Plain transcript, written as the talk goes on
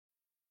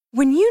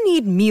When you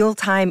need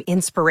mealtime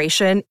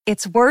inspiration,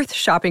 it's worth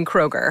shopping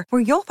Kroger,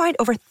 where you'll find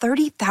over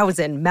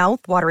 30,000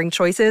 mouth-watering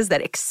choices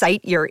that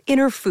excite your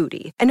inner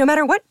foodie. And no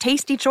matter what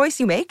tasty choice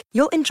you make,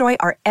 you'll enjoy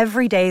our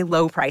everyday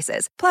low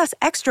prices, plus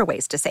extra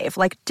ways to save,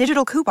 like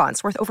digital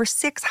coupons worth over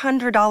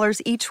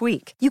 $600 each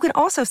week. You can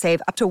also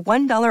save up to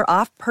 $1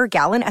 off per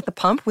gallon at the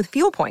pump with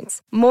fuel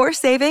points. More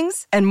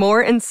savings and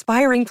more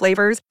inspiring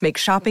flavors make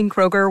shopping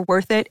Kroger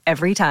worth it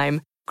every time.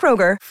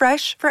 Kroger,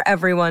 fresh for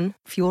everyone.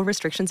 Fuel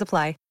restrictions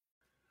apply.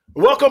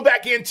 Welcome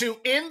back into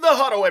In the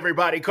Huddle,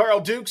 everybody. Carl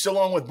Dukes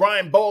along with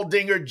Brian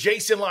Baldinger,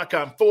 Jason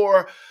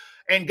Lock-on-4.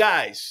 And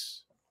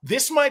guys,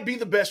 this might be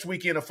the best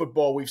weekend of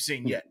football we've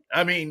seen yet.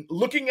 I mean,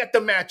 looking at the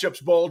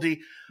matchups, Baldy,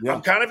 yeah.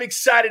 I'm kind of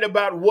excited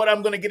about what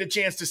I'm going to get a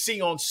chance to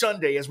see on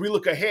Sunday as we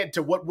look ahead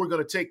to what we're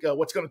going to take,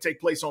 what's going to take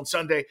place on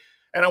Sunday.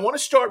 And I want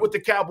to start with the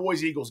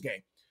Cowboys-Eagles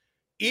game.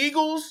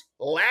 Eagles,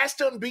 last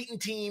unbeaten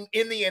team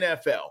in the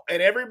NFL,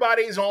 and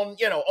everybody's on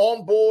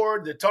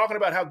board. They're talking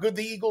about how good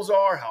the Eagles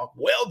are, how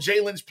well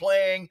Jalen's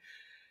playing,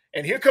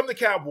 and here come the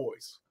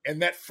Cowboys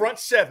and that front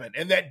seven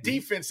and that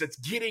defense that's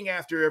getting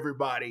after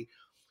everybody.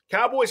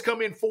 Cowboys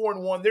come in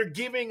 4-1. They're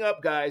giving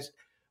up, guys,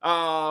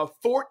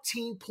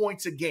 14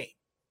 points a game.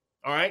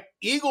 All right,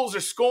 Eagles are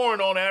scoring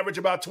on average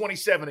about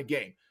 27 a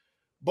game.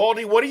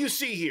 Baldy, what do you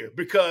see here?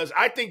 Because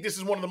I think this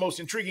is one of the most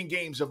intriguing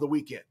games of the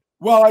weekend.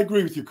 Well, I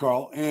agree with you,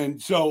 Carl.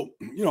 And so,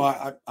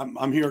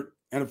 I'm here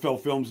at NFL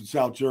Films in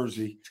South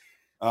Jersey.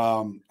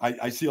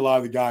 I see a lot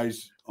of the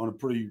guys on a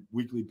pretty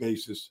weekly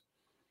basis.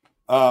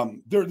 They're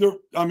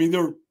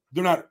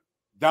not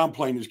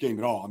downplaying this game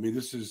at all. I mean,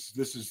 this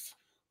is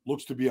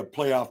looks to be a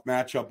playoff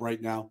matchup right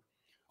now.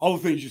 All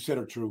the things you said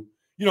are true.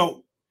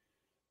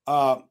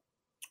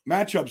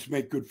 Matchups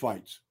make good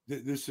fights.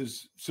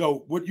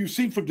 So what you've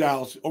seen from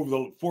Dallas over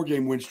the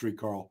 4-game win streak,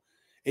 Carl,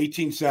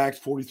 18 sacks,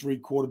 43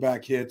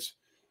 quarterback hits.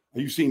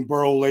 You've seen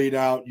Burrow laid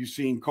out. You've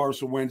seen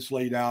Carson Wentz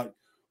laid out.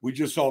 We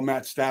just saw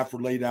Matt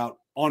Stafford laid out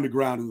on the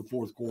ground in the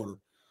fourth quarter.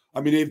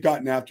 I mean, they've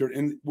gotten after it.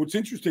 And what's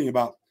interesting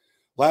about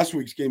last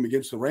week's game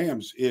against the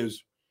Rams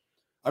is,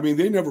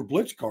 they never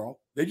blitzed, Carl.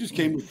 They just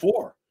came with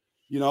 4,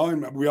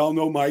 and we all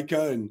know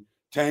Micah and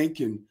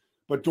Tank,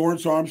 but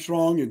Dorrance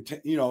Armstrong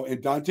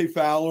and Dante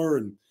Fowler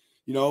and,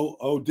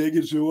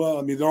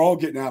 Odigizua. They're all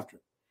getting after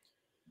it.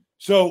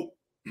 So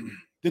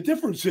the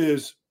difference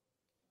is,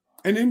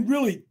 and then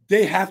really,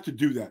 they have to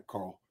do that,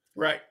 Carl.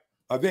 Right.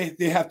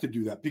 They have to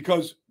do that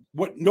because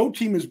what no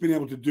team has been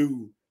able to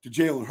do to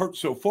Jalen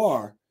Hurts so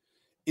far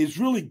is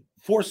really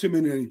force him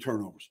into any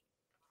turnovers.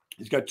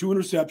 He's got 2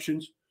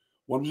 interceptions.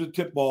 One was a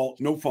tip ball,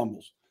 no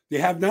fumbles. They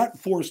have not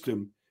forced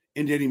him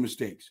into any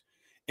mistakes.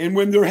 And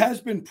when there has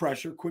been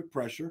pressure, quick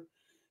pressure,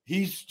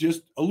 he's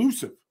just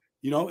elusive,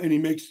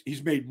 and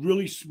he's made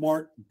really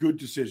smart, good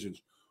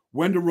decisions.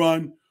 When to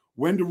run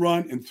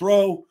and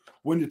throw,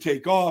 when to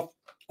take off.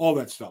 All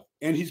that stuff.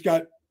 And he's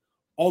got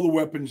all the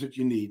weapons that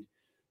you need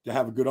to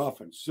have a good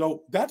offense.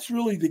 So that's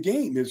really the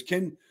game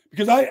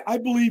because I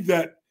believe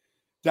that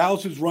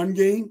Dallas's run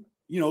game,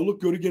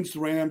 looked good against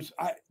the Rams.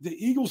 The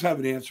Eagles have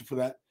an answer for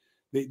that.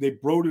 They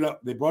brought it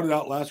up. They brought it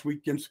out last week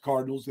against the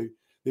Cardinals.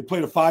 They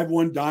played a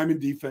 5-1 diamond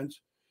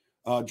defense.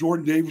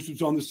 Jordan Davis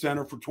was on the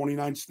center for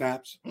 29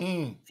 snaps.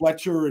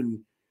 Fletcher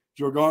and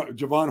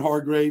Javon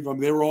Hargrave,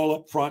 they were all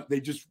up front. They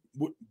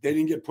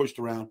didn't get pushed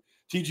around.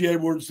 T.J.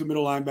 Edwards, the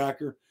middle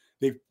linebacker.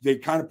 They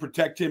kind of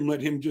protect him,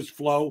 let him just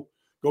flow,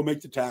 go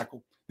make the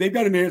tackle. They've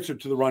got an answer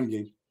to the run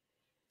game.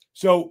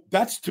 So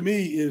that's, to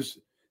me, is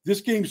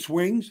this game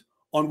swings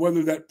on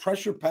whether that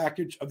pressure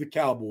package of the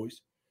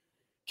Cowboys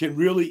can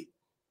really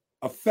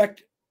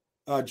affect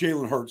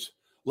Jalen Hurts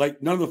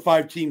like none of the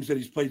 5 teams that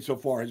he's played so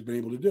far has been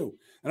able to do.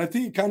 And I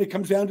think it kind of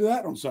comes down to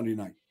that on Sunday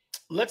night.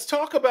 Let's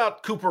talk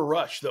about Cooper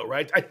Rush, though,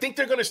 right? I think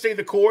they're going to stay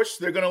the course.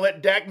 They're going to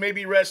let Dak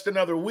maybe rest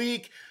another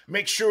week,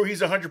 make sure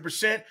he's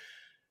 100%.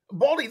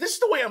 Baldy, this is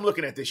the way I'm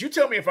looking at this. You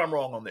tell me if I'm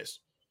wrong on this.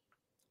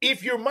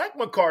 If you're Mike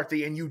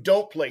McCarthy and you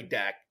don't play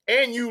Dak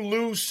and you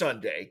lose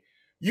Sunday,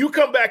 you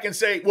come back and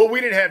say, well,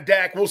 we didn't have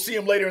Dak. We'll see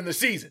him later in the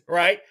season,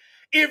 right?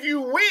 If you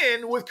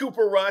win with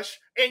Cooper Rush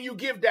and you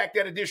give Dak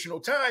that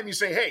additional time, you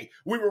say, hey,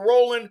 we were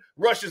rolling.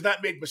 Rush has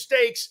not made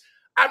mistakes.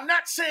 I'm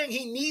not saying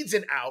he needs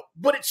an out,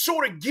 but it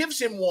sort of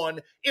gives him one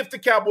if the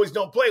Cowboys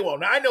don't play well.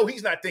 Now, I know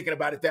he's not thinking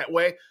about it that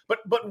way, but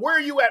where are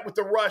you at with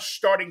the Rush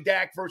starting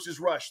Dak versus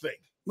Rush thing?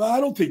 Well,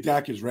 I don't think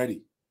Dak is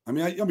ready.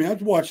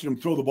 I've watched him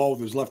throw the ball with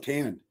his left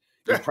hand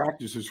in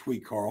practice this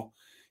week, Carl.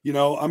 I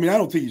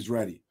don't think he's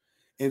ready.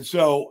 And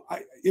so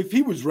if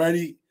he was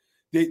ready,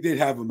 they'd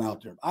have him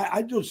out there.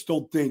 I just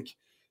don't think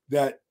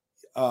that,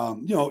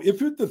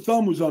 if the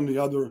thumb was on the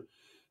other,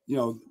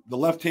 the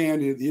left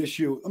hand, the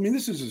issue,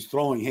 this is his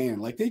throwing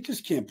hand. Like, they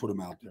just can't put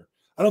him out there.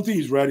 I don't think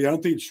he's ready. I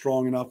don't think it's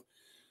strong enough.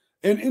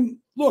 And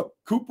look,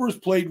 Cooper's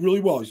played really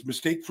well. He's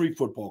mistake-free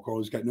football, Carl.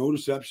 He's got no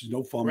interceptions,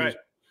 no fumbles. Right.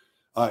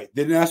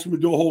 They didn't ask him to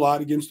do a whole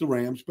lot against the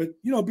Rams, but,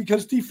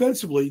 because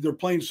defensively they're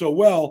playing so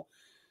well,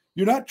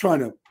 you're not trying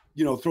to,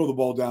 throw the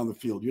ball down the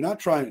field. You're not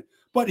trying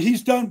 – but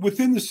he's done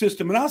within the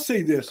system. And I'll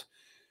say this,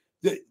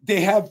 that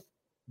they have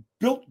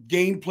built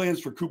game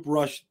plans for Cooper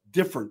Rush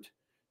different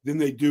than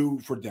they do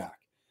for Dak.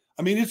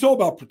 I mean, it's all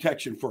about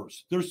protection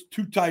first. There's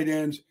 2 tight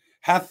ends,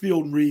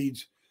 half-field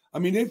reads. I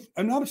mean,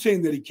 I'm not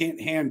saying that he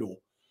can't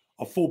handle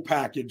a full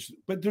package,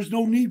 but there's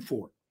no need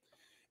for it.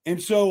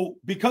 And so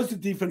because the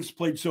defense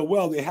played so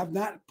well, they have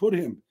not put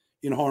him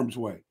in harm's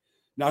way.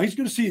 Now, he's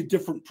going to see a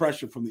different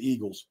pressure from the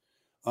Eagles.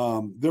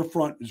 Their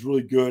front is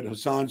really good.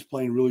 Hassan's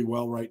playing really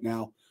well right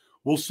now.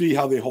 We'll see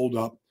how they hold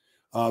up.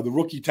 The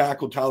rookie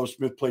tackle, Tyler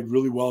Smith, played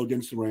really well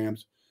against the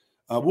Rams.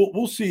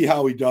 We'll see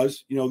how he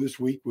does, this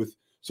week with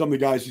some of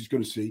the guys he's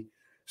going to see.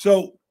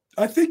 So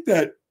I think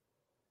that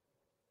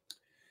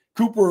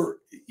Cooper,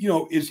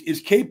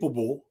 is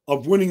capable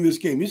of winning this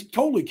game. He's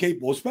totally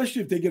capable,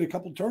 especially if they get a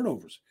couple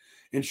turnovers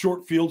in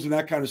short fields and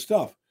that kind of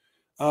stuff.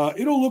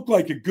 It'll look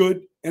like a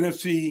good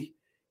NFC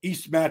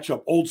East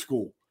matchup, old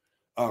school,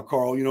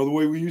 Carl, the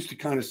way we used to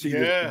kind of see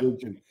this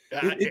division.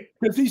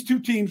 Because these 2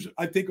 teams,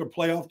 I think, are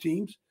playoff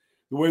teams,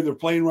 the way they're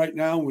playing right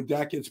now when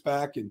Dak gets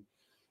back.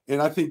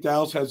 And I think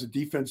Dallas has a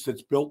defense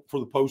that's built for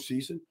the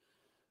postseason.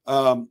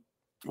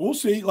 We'll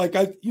see.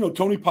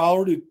 Tony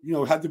Pollard,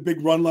 had the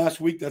big run last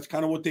week. That's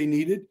kind of what they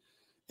needed.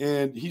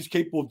 And he's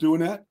capable of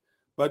doing that.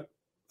 But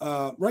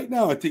right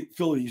now, I think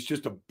Philly is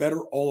just a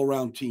better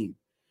all-around team.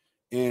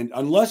 And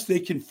unless they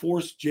can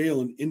force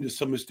Jalen into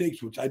some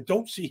mistakes, which I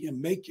don't see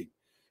him making,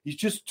 he's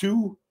just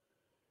too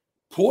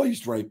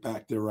poised right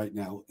back there right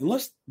now.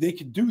 Unless they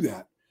can do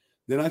that,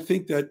 then I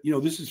think that,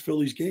 this is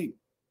Philly's game.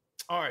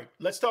 All right,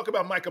 let's talk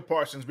about Micah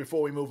Parsons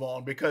before we move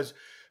on, because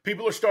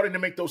people are starting to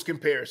make those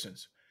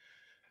comparisons.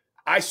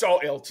 I saw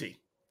LT.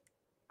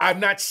 I've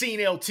not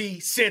seen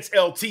LT since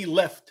LT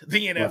left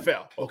the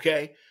NFL,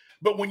 okay?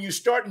 But when you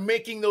start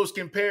making those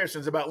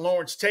comparisons about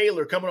Lawrence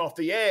Taylor coming off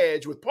the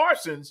edge with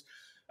Parsons,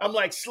 I'm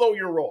like, slow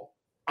your roll.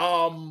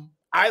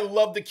 I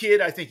love the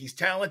kid. I think he's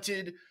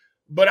talented,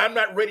 but I'm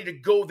not ready to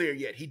go there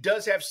yet. He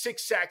does have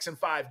 6 sacks in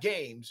 5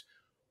 games.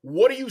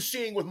 What are you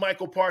seeing with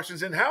Michael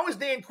Parsons, and how is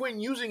Dan Quinn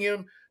using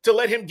him to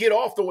let him get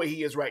off the way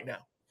he is right now?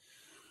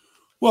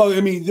 Well,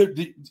 I mean,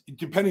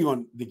 depending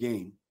on the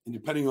game and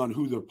depending on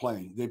who they're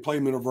playing, they play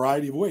him in a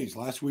variety of ways.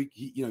 Last week,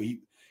 he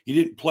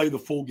didn't play the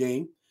full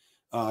game.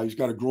 He's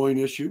got a groin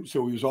issue,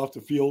 so he was off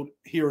the field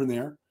here and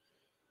there.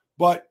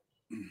 But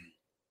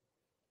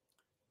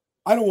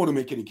I don't want to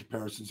make any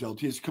comparisons,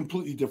 LT. It's a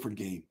completely different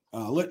game.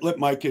 Let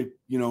Micah,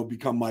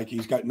 become Micah.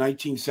 He's got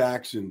 19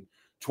 sacks and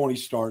 20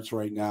 starts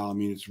right now. I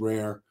mean, it's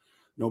rare.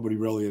 Nobody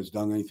really has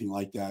done anything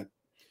like that.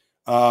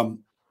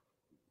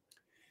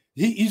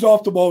 He's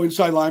off the ball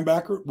inside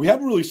linebacker. We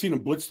haven't really seen him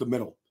blitz the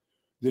middle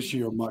this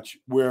year much,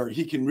 where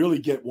he can really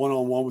get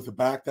one-on-one with the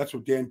back. That's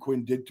what Dan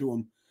Quinn did to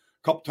him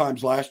a couple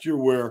times last year,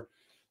 where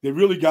they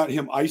really got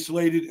him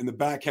isolated and the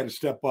back had to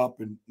step up,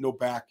 and no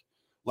back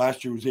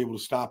last year was able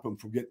to stop him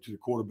from getting to the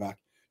quarterback.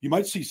 You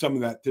might see some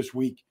of that this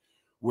week,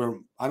 where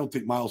I don't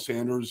think Miles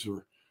Sanders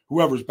or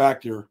whoever's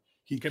back there,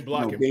 he can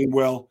block him.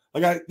 Gainwell,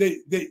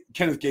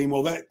 Kenneth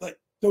Gainwell,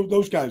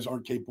 those guys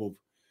aren't capable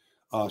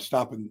of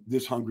stopping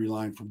this hungry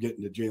line from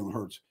getting to Jalen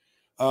Hurts.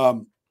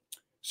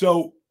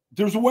 So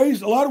there's a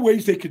lot of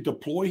ways they could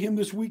deploy him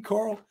this week,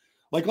 Carl.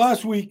 Like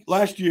last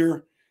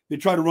year, they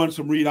tried to run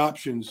some read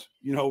options,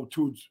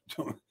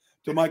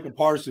 to Micah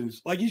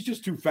Parsons. Like, he's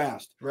just too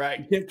fast. Right.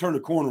 You can't turn the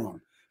corner on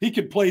him. He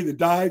can play the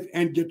dive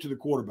and get to the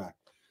quarterback.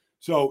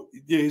 So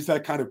it's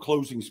that kind of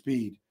closing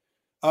speed.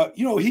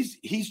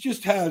 He's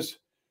just has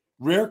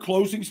rare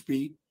closing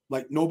speed,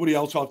 like nobody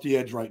else off the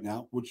edge right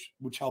now,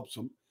 which helps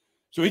him.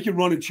 So he can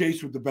run and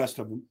chase with the best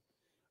of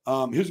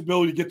them. His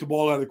ability to get the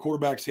ball out of the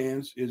quarterback's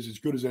hands is as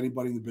good as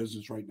anybody in the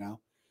business right now.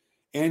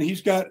 And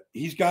he's got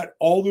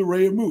all the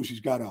array of moves. He's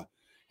got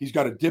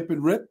a dip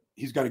and rip.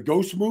 He's got a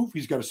ghost move.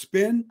 He's got a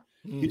spin.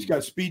 He's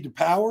got speed to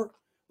power.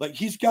 Like,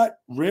 he's got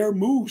rare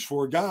moves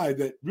for a guy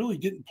that really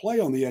didn't play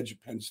on the edge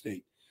of Penn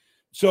State.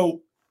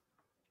 So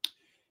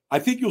I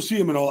think you'll see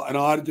him in a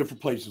lot of different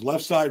places,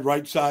 left side,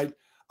 right side.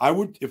 I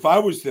would, if I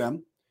was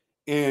them,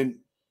 and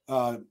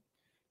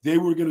they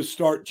were going to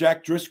start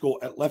Jack Driscoll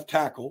at left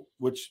tackle,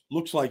 which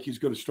looks like he's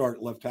going to start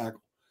at left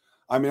tackle.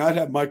 I mean, I'd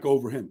have Mike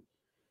over him.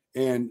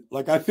 And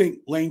I think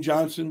Lane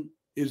Johnson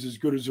is as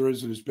good as there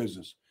is in his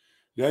business.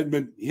 He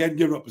hadn't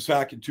given up a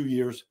sack in 2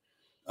 years.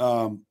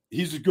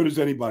 He's as good as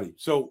anybody.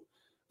 So,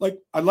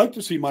 I'd like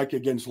to see Mike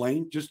against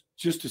Lane just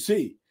to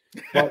see.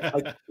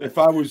 But if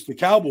I was the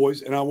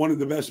Cowboys and I wanted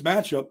the best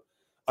matchup,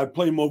 I'd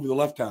play him over the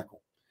left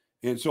tackle.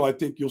 And so I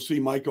think you'll see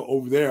Micah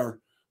over there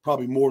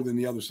probably more than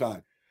the other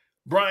side.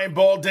 Brian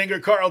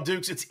Baldinger, Carl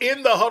Dukes. It's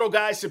In the Huddle,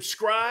 guys.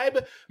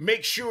 Subscribe.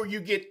 Make sure you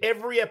get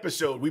every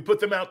episode. We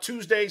put them out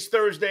Tuesdays,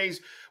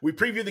 Thursdays. We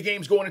preview the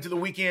games going into the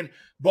weekend.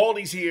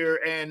 Baldy's here,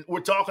 and we're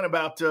talking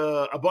about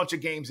a bunch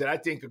of games that I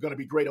think are going to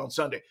be great on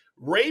Sunday.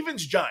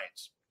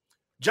 Ravens-Giants.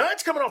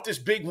 Giants coming off this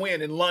big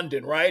win in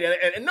London, right?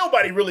 And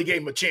nobody really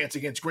gave them a chance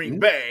against Green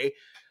Bay.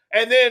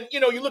 And then,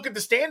 you look at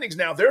the standings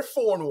now. They're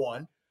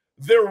 4-1.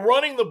 They're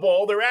running the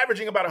ball. They're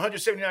averaging about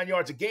 179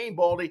 yards a game,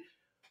 Baldy.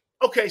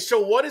 Okay, so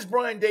what is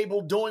Brian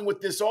Daboll doing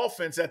with this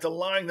offense that's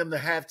allowing them to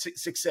have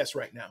success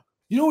right now?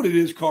 You know what it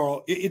is,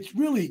 Carl? It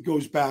really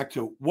goes back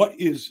to what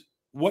is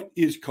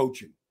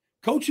coaching.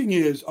 Coaching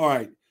is, all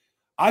right,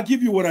 I'll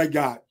give you what I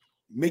got.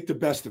 Make the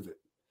best of it.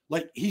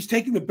 Like, he's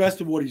taking the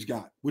best of what he's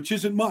got, which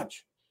isn't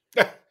much.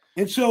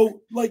 And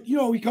so, like,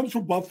 he comes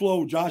from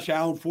Buffalo, Josh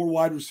Allen, 4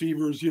 wide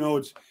receivers.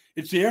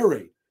 It's the air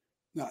raid.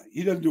 No,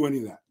 he doesn't do any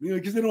of that,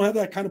 because they don't have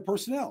that kind of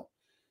personnel.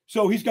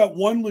 So he's got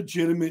one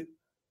legitimate,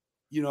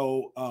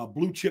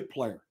 blue chip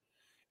player,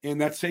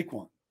 and that's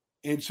Saquon.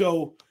 And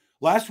so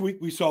last week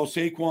we saw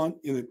Saquon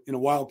in a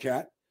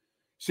Wildcat.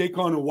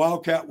 Saquon in a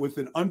Wildcat with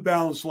an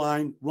unbalanced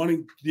line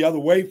running the other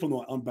way from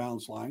the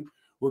unbalanced line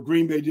where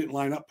Green Bay didn't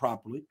line up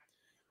properly.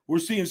 We're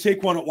seeing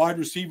Saquon at wide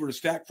receiver, a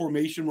stack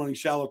formation running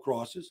shallow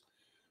crosses.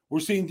 We're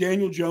seeing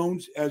Daniel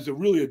Jones as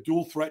a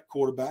dual threat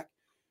quarterback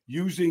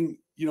using,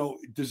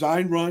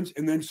 design runs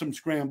and then some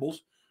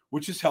scrambles,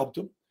 which has helped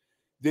him.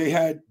 They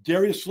had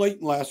Darius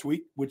Slayton last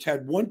week, which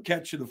had 1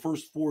 catch in the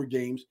first 4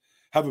 games,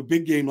 have a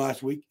big game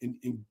last week and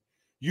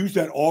use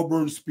that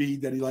Auburn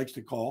speed that he likes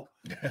to call,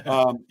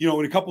 in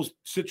a couple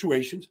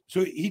situations.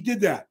 So he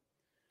did that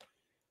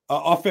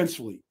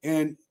offensively.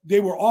 And they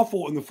were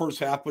awful in the first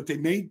half, but they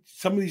made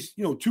some of these,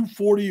 2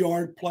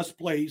 40-yard plus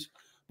plays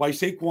by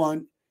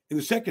Saquon in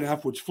the second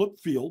half, which flipped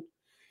field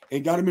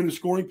and got him in a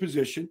scoring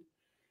position.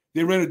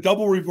 They ran a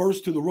double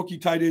reverse to the rookie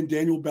tight end,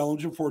 Daniel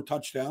Bellinger, for a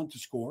touchdown to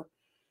score.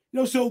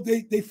 So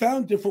they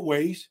found different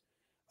ways,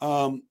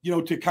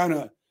 to kind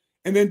of,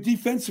 and then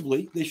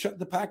defensively, they shut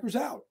the Packers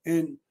out.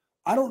 And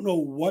I don't know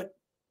what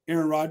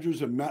Aaron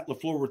Rodgers and Matt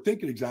LaFleur were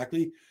thinking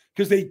exactly,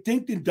 because they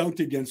dinked and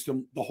dunked against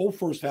them the whole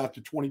first half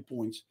to 20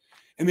 points,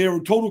 and they were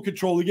in total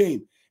control of the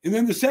game. And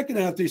then the second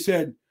half, they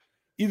said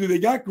either they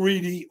got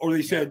greedy or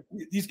they said,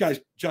 these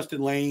guys,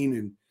 Justin Lane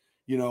and,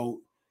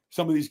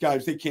 some of these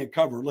guys, they can't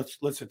cover.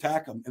 Let's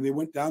attack them. And they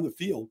went down the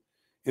field,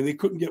 and they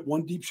couldn't get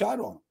one deep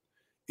shot on them.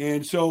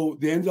 And so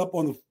they ended up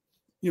on the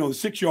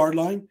 6-yard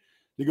line.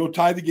 They go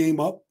tie the game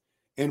up,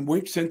 and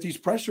Wink sent these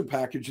pressure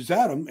packages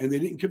at them, and they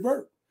didn't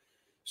convert.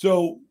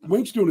 So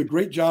Wink's doing a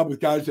great job with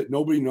guys that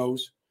nobody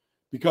knows,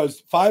 because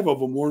 5 of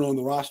them weren't on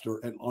the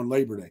roster on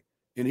Labor Day,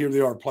 and here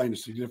they are playing a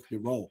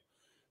significant role.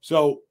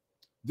 So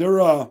they're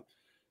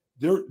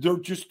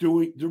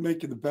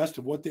making the best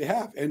of what they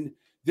have, and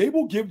they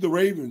will give the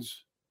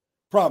Ravens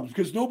problems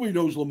because nobody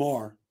knows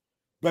Lamar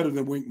better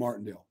than Wink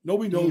Martindale.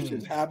 Nobody knows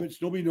his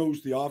habits. Nobody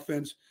knows the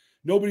offense.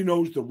 Nobody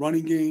knows the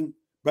running game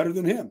better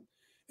than him.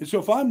 And so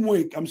if I'm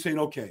Wink, I'm saying,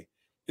 okay,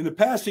 in the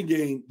passing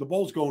game, the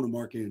ball's going to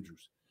Mark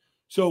Andrews.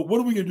 So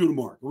what are we going to do to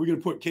Mark? Are we going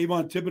to put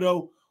Kayvon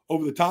Thibodeau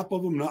over the top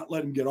of him, not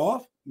let him get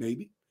off?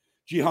 Maybe.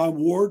 Jihad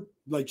Ward,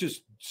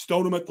 just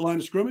stone him at the line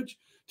of scrimmage,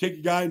 take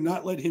a guy and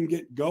not let him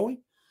get going.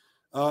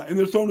 And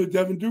they're throwing to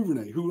Devin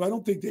Duvernay, who I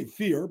don't think they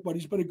fear, but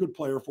he's been a good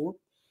player for them.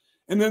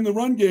 And then the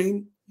run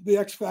game, the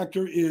X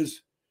factor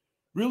is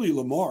really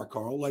Lamar,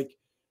 Carl.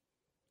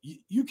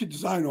 You could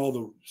design all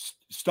the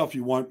stuff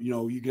you want.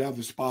 You could have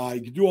the spy,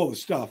 you could do all the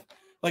stuff.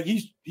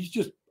 He's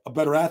just a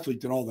better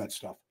athlete than all that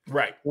stuff.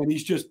 Right. And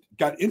he's just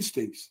got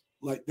instincts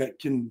that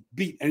can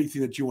beat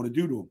anything that you want to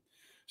do to him.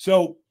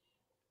 So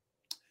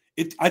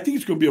I think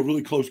it's going to be a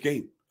really close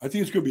game. I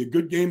think it's going to be a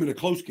good game and a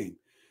close game.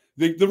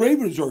 The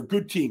Ravens are a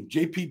good team.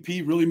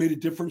 JPP really made a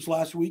difference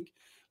last week.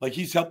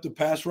 He's helped the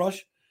pass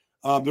rush.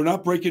 They're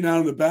not breaking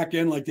down in the back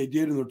end like they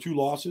did in their 2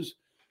 losses.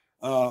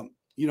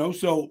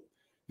 So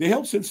they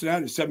held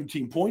Cincinnati to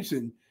 17 points,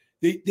 and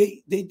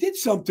they did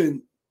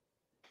something.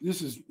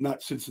 This is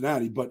not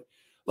Cincinnati, but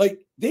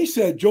they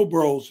said Joe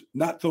Burrow's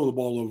not throwing the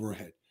ball over her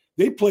head.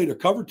 They played a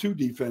cover 2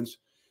 defense.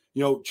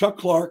 Chuck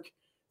Clark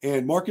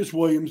and Marcus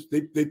Williams,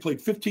 they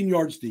played 15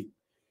 yards deep.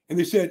 And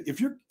they said,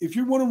 if you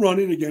want to run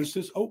it against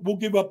us, we'll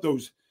give up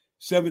those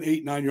 7,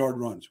 8, 9-yard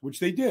runs, which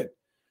they did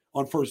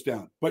on first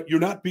down. But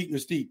you're not beating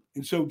us deep.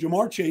 And so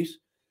Jamar Chase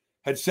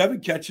had 7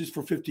 catches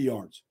for 50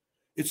 yards.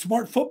 It's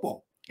smart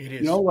football. It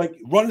is.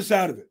 Run us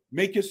out of it.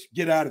 Make us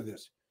get out of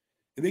this.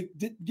 And they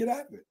didn't get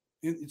out of it.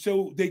 And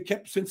so they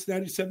kept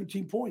Cincinnati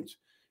 17 points.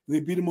 And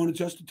they beat them on a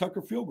Justin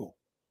Tucker field goal.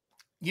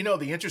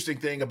 The interesting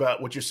thing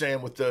about what you're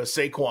saying with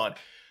Saquon,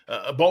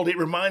 Baldy, it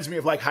reminds me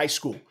of high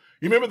school.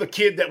 You remember the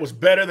kid that was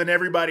better than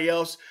everybody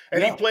else?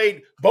 And he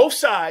played both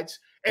sides.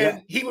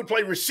 And he would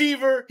play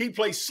receiver, he'd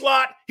play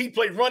slot, he'd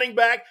play running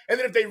back. And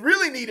then if they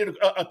really needed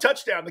a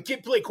touchdown, the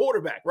kid played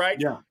quarterback, right?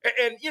 Yeah.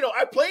 And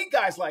I played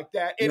guys like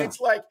that. And it's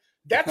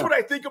that's what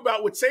I think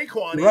about with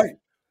Saquon. Right.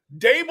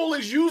 Dable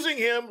is using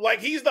him like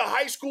he's the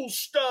high school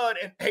stud.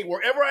 And, hey,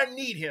 wherever I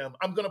need him,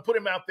 I'm going to put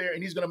him out there,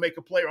 and he's going to make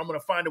a play, or I'm going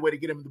to find a way to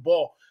get him the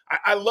ball.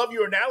 I love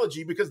your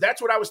analogy, because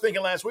that's what I was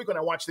thinking last week when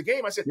I watched the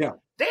game. I said,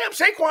 damn,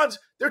 Saquon's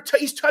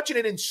he's touching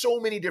it in so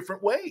many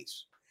different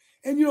ways.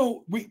 And,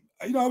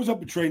 I was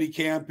up at training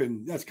camp,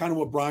 and that's kind of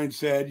what Brian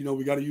said.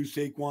 We got to use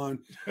Saquon.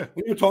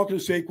 When you're talking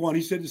to Saquon,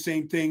 he said the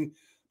same thing.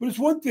 But it's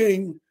one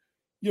thing,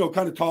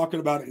 kind of talking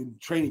about it in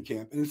training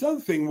camp. And it's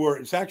another thing where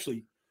it's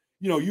actually,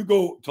 you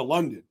go to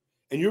London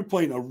and you're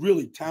playing a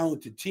really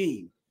talented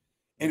team,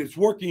 and it's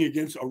working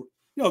against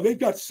they've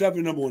got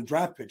 7 number 1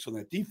 draft picks on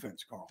that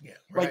defense, Carl. Yeah,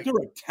 right. They're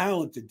a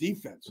talented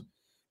defense.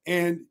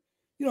 And,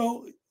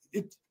 they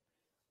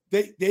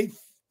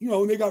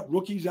got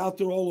rookies out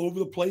there all over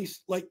the place.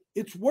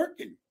 It's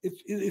working.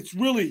 It's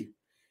really,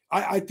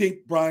 I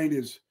think Brian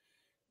is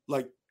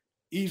like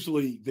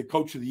easily the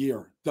coach of the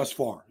year thus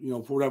far,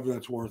 for whatever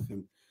that's worth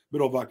in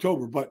middle of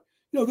October. But,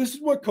 this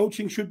is what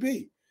coaching should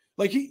be.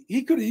 Like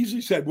he could have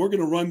easily said, we're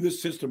going to run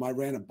this system I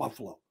ran at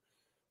Buffalo.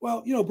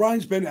 Well,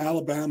 Brian's been to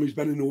Alabama. He's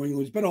been in New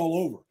England. He's been all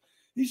over.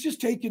 He's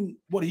just taken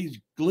what he's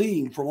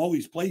gleaned from all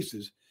these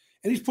places,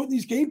 and he's putting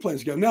these game plans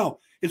together. Now,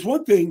 it's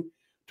one thing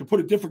to put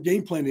a different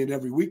game plan in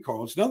every week,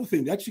 Carl. It's another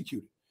thing to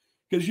execute it.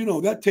 Because,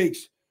 that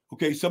takes,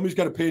 somebody's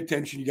got to pay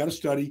attention. You got to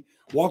study.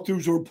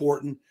 Walkthroughs are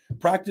important.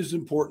 Practice is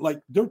important.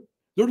 Like, they're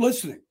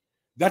listening.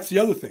 That's the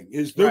other thing,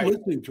 is they're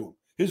listening to him.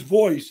 His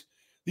voice,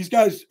 these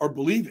guys are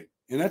believing.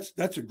 And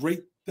that's a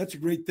great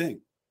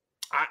thing.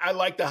 I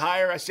like the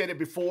hire. I said it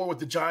before with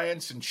the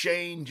Giants and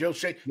Joe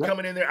Shane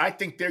coming in there. I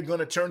think they're going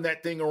to turn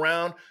that thing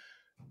around.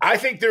 I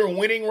think they're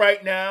winning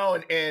right now.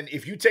 And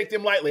if you take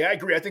them lightly, I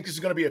agree. I think this is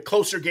going to be a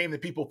closer game than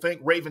people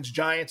think.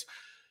 Ravens-Giants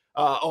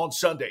on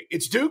Sunday.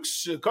 It's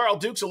Dukes, Carl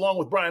Dukes, along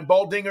with Brian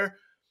Baldinger.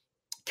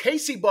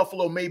 KC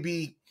Buffalo may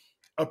be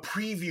a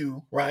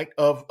preview, right,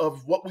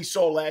 of what we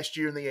saw last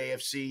year in the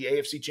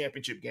AFC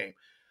Championship game.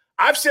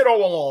 I've said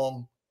all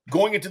along,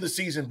 going into the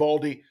season,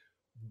 Baldy,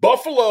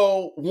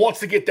 Buffalo wants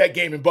to get that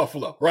game in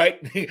Buffalo, right?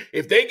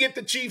 If they get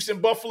the Chiefs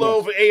in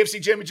Buffalo for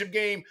AFC Championship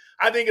game,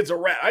 I think it's a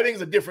wrap. I think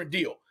it's a different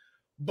deal.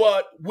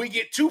 But we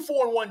get 2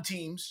 4-1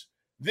 teams.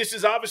 This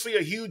is obviously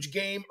a huge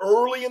game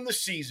early in the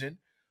season.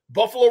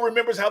 Buffalo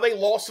remembers how they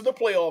lost to the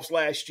playoffs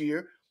last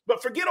year.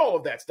 But forget all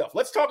of that stuff.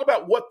 Let's talk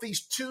about what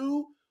these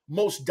two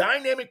most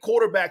dynamic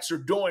quarterbacks are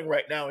doing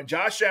right now in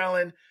Josh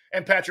Allen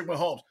and Patrick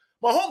Mahomes.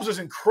 Mahomes was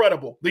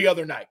incredible the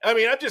other night. I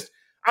mean,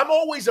 I'm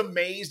always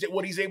amazed at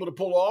what he's able to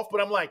pull off,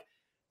 but I'm like,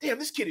 damn,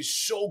 this kid is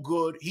so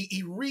good.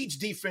 He reads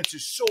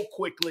defenses so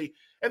quickly.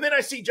 And then I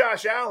see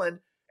Josh Allen,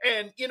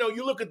 and,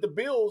 you look at the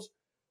Bills,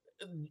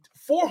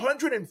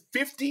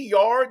 450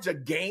 yards a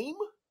game?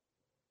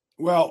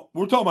 Well,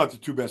 we're talking about the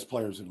two best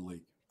players in the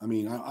league. I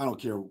mean, I don't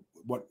care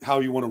how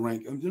you want to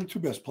rank. They're the two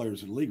best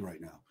players in the league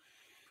right now.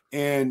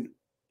 And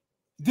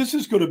this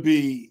is going to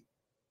be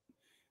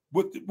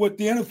what the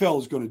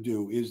NFL is going to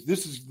do is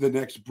this is the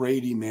next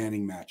Brady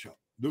Manning matchup.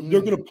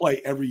 They're going to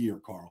play every year,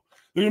 Carl.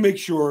 They're going to make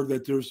sure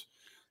that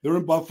they're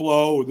in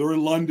Buffalo, or they're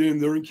in London,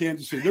 they're in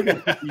Kansas City. They're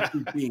going to put these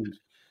two teams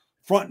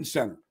front and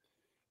center.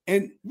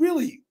 And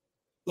really,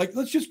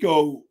 let's just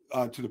go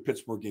to the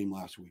Pittsburgh game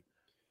last week.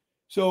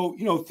 So,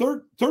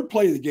 third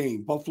play of the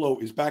game, Buffalo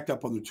is backed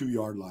up on the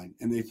 2-yard line,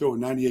 and they throw a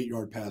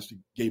 98-yard pass to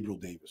Gabriel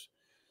Davis.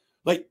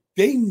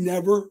 They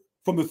never,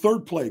 from the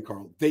third play,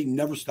 Carl, they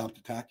never stopped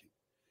attacking.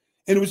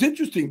 And it was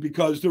interesting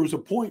because there was a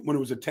point when it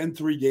was a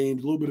 10-3 game,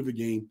 a little bit of a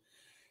game.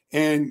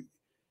 And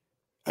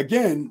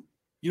again,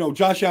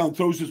 Josh Allen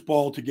throws this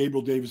ball to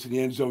Gabriel Davis in the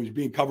end zone. He's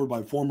being covered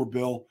by former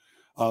Bill,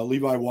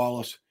 Levi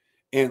Wallace,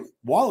 and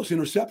Wallace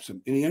intercepts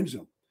him in the end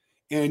zone.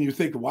 And you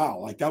think,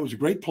 wow, that was a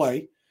great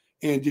play.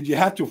 And did you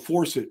have to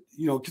force it?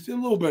 Because a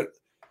little bit,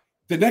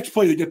 the next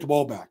play they get the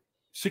ball back,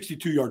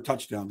 62-yard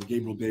touchdown to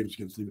Gabriel Davis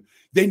against Levi.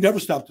 They never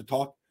stopped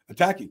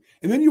attacking.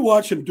 And then you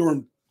watch them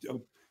during a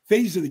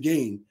phase of the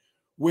game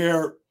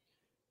where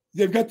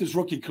they've got this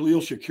rookie, Khalil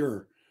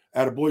Shakir,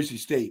 out of Boise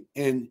State.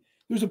 And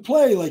there's a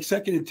play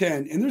 2nd and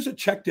 10, and there's a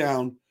check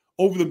down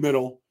over the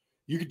middle.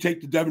 You could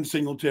take the Devin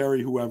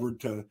Singletary, whoever,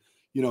 to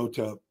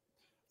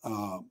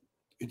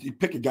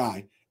pick a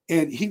guy.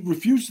 And he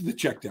refuses the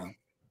check down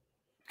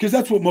because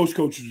that's what most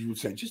coaches would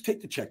say. Just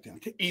take the check down.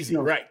 Easy,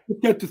 right.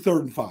 Get to 3rd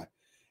and 5.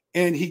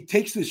 And he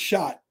takes this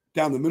shot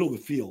down the middle of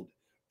the field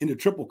into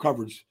triple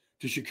coverage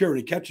to Shakir, and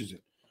he catches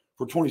it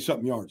for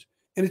 20-something yards.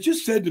 And it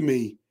just said to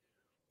me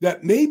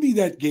that maybe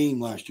that game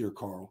last year,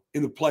 Carl,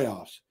 in the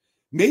playoffs,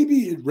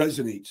 maybe it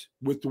resonates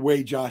with the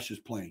way Josh is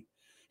playing.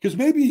 Because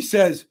maybe he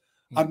says,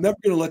 I'm never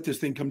going to let this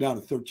thing come down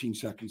to 13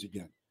 seconds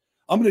again.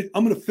 I'm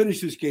going to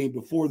finish this game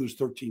before there's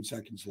 13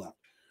 seconds left.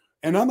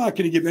 And I'm not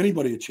going to give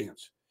anybody a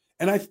chance.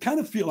 And I kind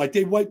of feel like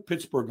they wiped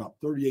Pittsburgh up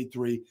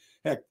 38-3.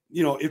 Heck,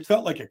 it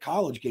felt like a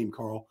college game,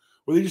 Carl,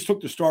 where they just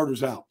took the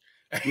starters out.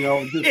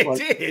 And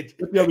just did.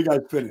 Let the other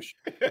guys finish.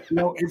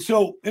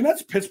 And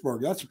that's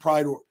Pittsburgh. That's a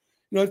pride.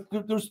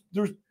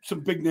 There's some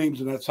big names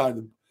on that side of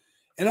them.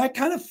 And I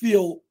kind of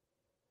feel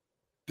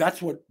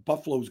that's what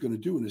Buffalo is going to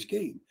do in this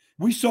game.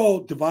 We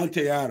saw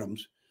Devontae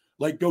Adams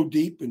go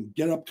deep and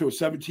get up to a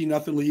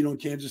 17-0 lead on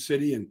Kansas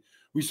City. And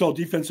we saw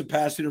defensive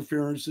pass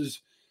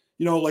interferences.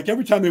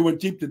 Every time they went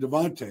deep to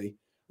Devontae,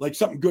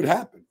 something good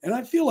happened. And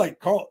I feel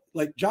like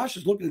Josh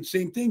is looking at the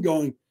same thing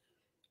going,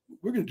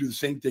 we're going to do the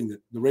same thing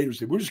that the Raiders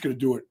did. We're just going to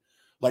do it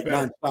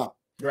nonstop.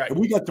 Right. And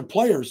we got the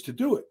players to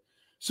do it.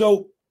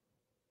 So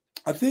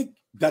I think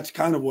that's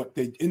kind of what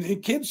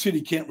in Kansas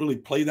City can't really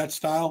play that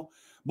style.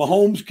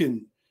 Mahomes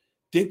can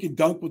dink and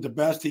dunk with the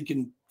best. He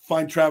can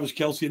find Travis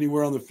Kelce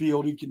anywhere on the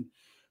field. He can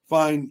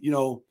find,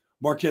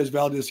 Marquez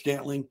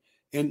Valdez-Scantling.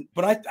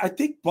 But I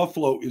think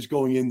Buffalo is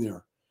going in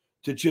there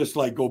to just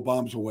go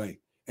bombs away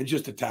and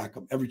just attack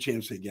them every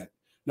chance they get.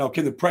 Now,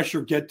 can the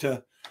pressure get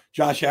to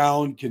Josh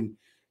Allen? Can,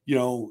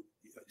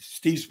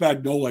 Steve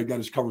Spagnuolo got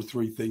his cover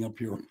 3 thing up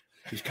here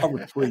He's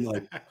covered 3,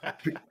 like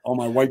on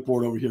my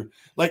whiteboard over here.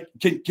 Like,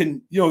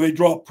 can they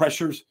draw up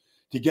pressures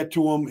to get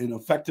to him and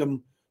affect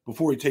him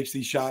before he takes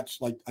these shots?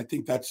 Like, I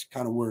think that's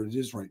kind of where it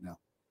is right now.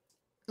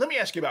 Let me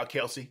ask you about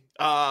Kelce.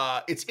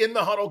 It's In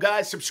the Huddle,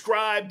 guys.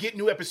 Subscribe. Get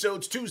new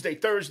episodes Tuesday,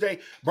 Thursday.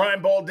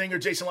 Brian Baldinger,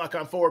 Jason Lock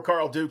on 4,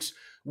 Carl Dukes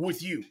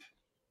with you.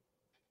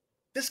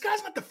 This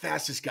guy's not the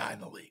fastest guy in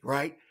the league,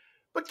 right?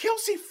 But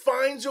Kelce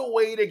finds a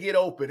way to get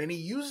open, and he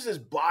uses his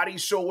body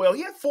so well.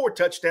 He had 4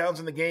 touchdowns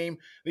in the game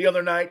the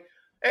other night.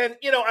 And,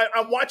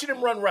 I'm watching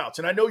him run routes,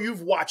 and I know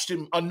you've watched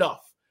him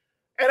enough.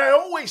 And I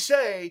always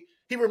say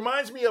he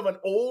reminds me of an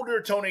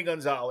older Tony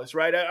Gonzalez,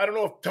 right? I don't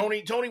know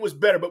if Tony was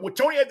better, but when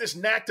Tony had this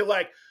knack to,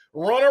 like,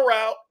 run a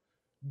route,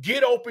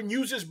 get open,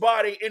 use his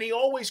body, and he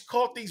always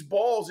caught these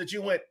balls that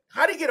you went,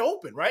 how did he get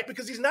open, right?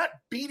 Because he's not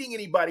beating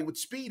anybody with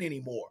speed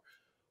anymore.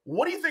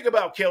 What do you think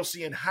about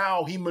Kelce and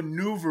how he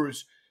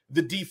maneuvers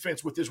the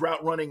defense with his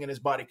route running and his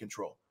body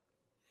control?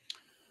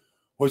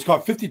 Well, he's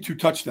caught 52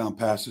 touchdown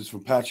passes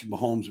from Patrick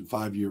Mahomes in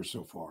 5 years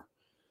so far.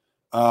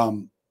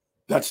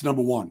 That's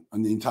number 1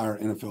 on the entire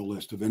NFL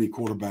list of any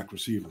quarterback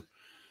receiver.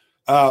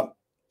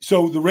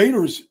 So the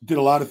Raiders did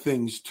a lot of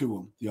things to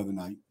him the other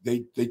night.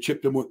 They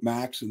chipped him with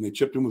Max, and they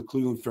chipped him with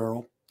Cleveland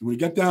Farrell. And when he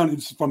got down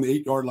from the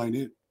 8-yard line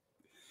in,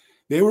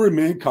 they were in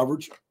man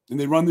coverage, and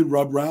they run the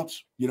rub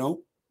routes,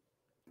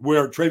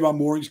 where Trayvon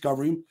Mooring's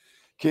covering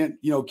him,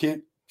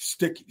 can't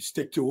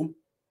stick to him.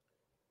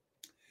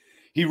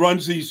 He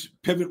runs these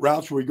pivot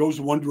routes where he goes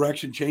in one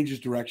direction, changes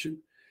direction.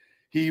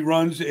 He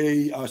runs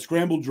a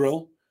scramble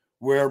drill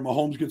where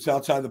Mahomes gets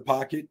outside the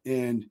pocket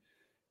and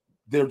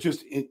they're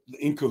just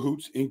in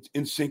cahoots,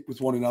 in sync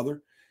with one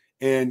another.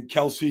 And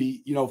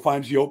Kelce,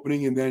 finds the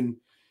opening, and then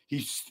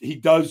he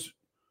does,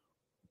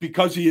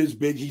 because he is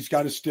big, he's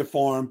got a stiff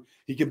arm.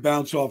 He can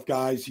bounce off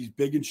guys. He's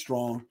big and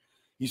strong.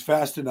 He's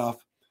fast enough.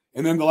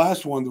 And then the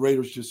last one, the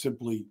Raiders just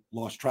simply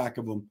lost track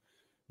of him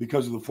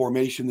because of the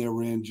formation they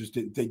were in, just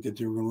didn't think that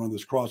they were going to run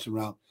this crossing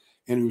route,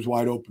 and he was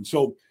wide open.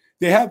 So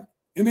they have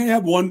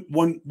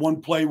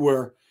one play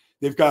where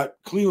they've got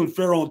Cleveland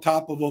Farrell on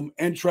top of them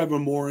and Trevor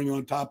Mooring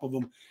on top of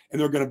them, and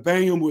they're going to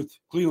bang him with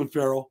Cleveland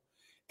Farrell,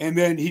 and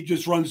then he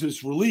just runs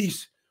this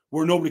release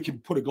where nobody can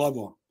put a glove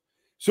on him.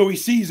 So he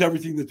sees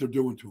everything that they're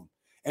doing to him,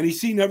 and he's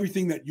seen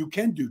everything that you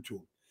can do to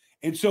him.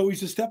 And so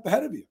he's a step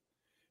ahead of you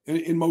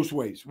in most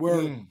ways,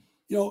 where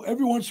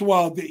every once in a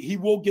while he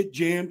will get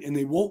jammed and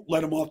they won't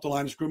let him off the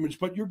line of scrimmage,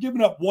 but you're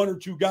giving up 1 or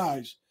 2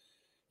 guys,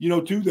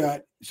 to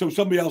that. So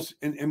somebody else,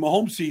 and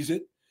Mahomes sees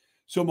it.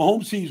 So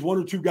Mahomes sees 1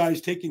 or 2 guys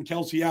taking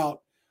Kelce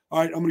out. All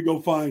right, I'm going to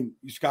go find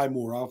Sky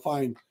Moore. I'll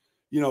find,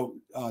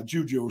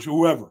 Juju or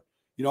whoever.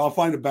 I'll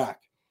find a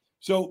back.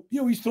 So,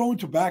 he's throwing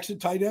to backs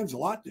and tight ends a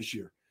lot this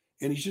year.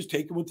 And he's just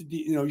taking what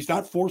he's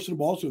not forcing the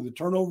ball, so the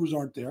turnovers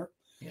aren't there.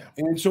 Yeah.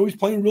 And so he's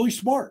playing really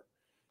smart.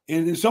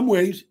 And in some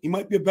ways, he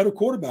might be a better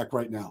quarterback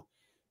right now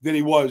than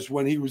he was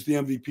when he was the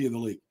MVP of the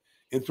league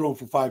and throwing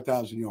for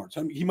 5,000 yards.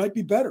 I mean, he might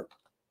be better.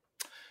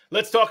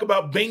 Let's talk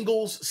about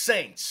Bengals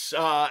Saints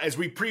as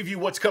we preview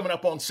what's coming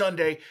up on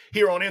Sunday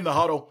here on In the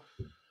Huddle.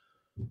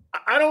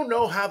 I don't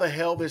know how the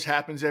hell this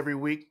happens every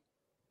week,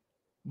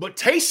 but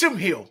Taysom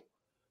Hill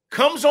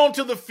comes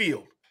onto the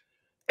field,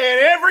 and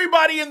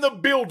everybody in the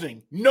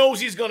building knows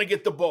he's going to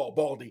get the ball,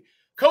 Baldy.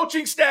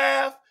 Coaching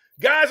staff,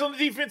 guys on the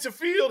defensive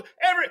field,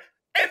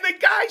 and the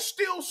guy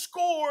still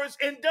scores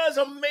and does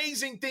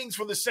amazing things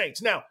for the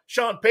Saints. Now,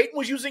 Sean Payton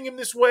was using him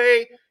this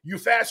way. You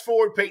fast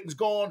forward, Payton's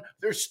gone.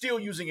 They're still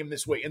using him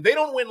this way. And they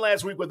don't win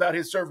last week without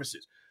his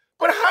services.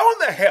 But how in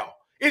the hell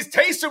is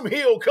Taysom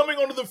Hill coming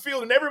onto the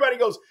field and everybody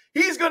goes,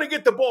 he's going to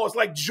get the ball? It's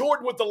like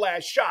Jordan with the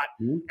last shot.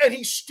 Mm-hmm. And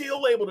he's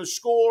still able to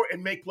score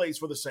and make plays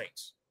for the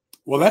Saints.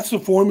 Well, that's the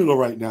formula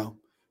right now,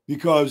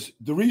 because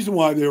the reason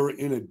why they were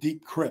in a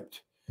deep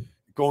crypt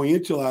going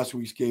into last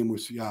week's game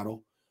with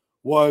Seattle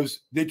was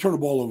they turned the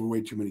ball over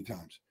way too many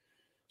times.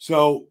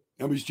 So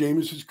it was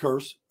Jameis's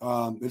curse.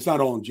 It's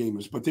not all on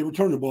Jameis, but they were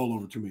turning the ball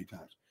over too many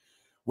times.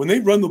 When they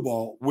run the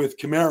ball with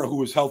Kamara, who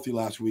was healthy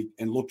last week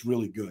and looked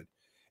really good,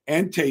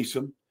 and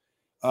Taysom,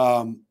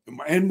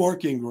 and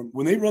Mark Ingram,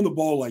 when they run the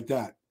ball like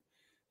that,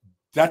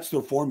 that's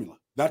their formula.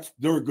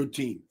 They're a good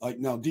team. Like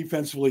now,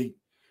 defensively,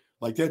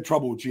 like they had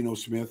trouble with Geno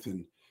Smith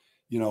and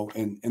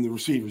the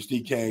receivers,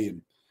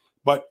 DK,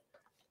 but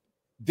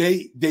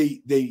they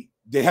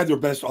had their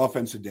best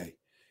offensive day.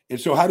 And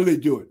so how do they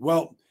do it?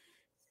 Well,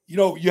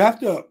 you have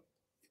to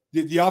 –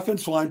 the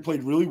offensive line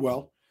played really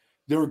well.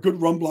 They're a good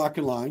run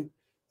blocking line.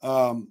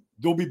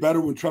 They'll be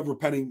better when Trevor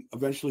Penning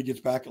eventually gets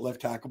back at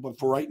left tackle. But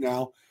for right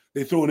now,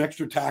 they throw an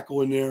extra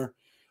tackle in there.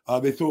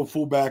 They throw a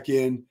fullback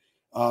in.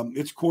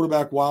 It's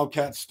quarterback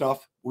wildcat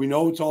stuff. We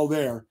know it's all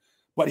there.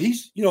 But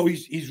he's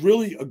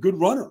really a good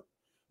runner.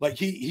 Like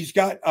he's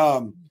got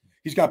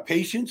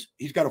patience.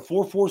 He's got a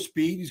 4.4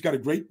 speed. He's got a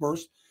great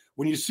burst.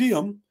 When you see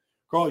him,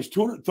 Carl, he's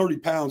 230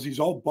 pounds. He's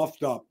all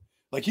buffed up.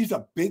 Like he's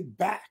a big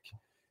back.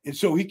 And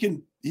so he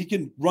can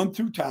run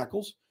through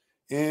tackles.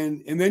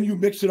 And then you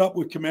mix it up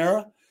with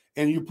Kamara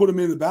and you put him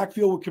in the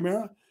backfield with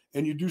Kamara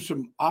and you do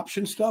some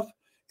option stuff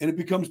and it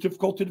becomes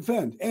difficult to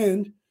defend.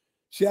 And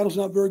Seattle's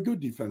not very good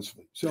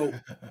defensively. So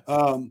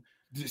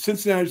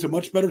Cincinnati's a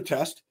much better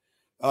test.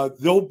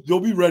 They'll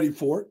be ready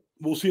for it.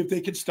 We'll see if they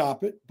can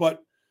stop it.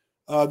 But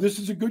this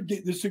is a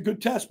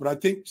good test. But I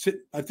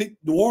think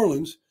New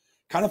Orleans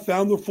kind of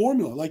found their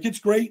formula. Like, it's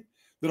great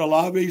that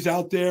Olave's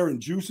out there and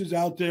Juice is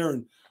out there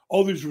and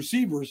all these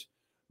receivers,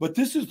 but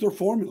this is their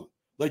formula.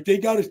 Like, they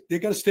got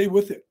to stay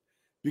with it,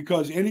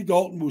 because Andy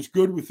Dalton was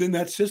good within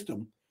that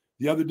system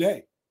the other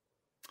day.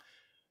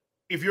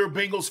 If you're a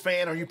Bengals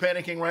fan, are you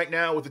panicking right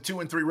now with a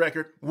 2-3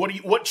 record?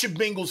 What should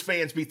Bengals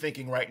fans be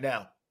thinking right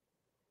now?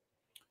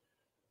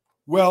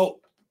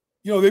 Well,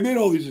 they made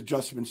all these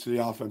adjustments to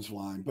the offensive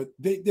line, but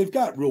they've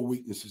got real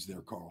weaknesses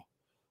there, Carl.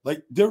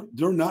 Like, they're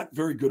not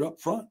very good up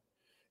front.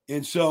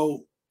 And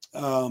so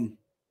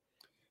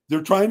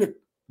they're trying to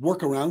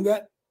work around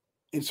that.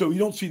 And so you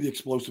don't see the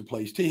explosive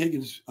plays. T.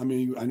 Higgins, I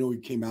mean, I know he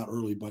came out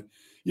early, but,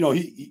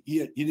 he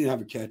didn't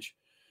have a catch.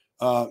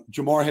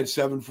 Jamar had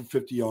 7 for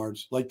 50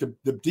 yards. Like,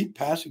 the deep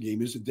passing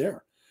game isn't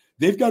there.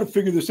 They've got to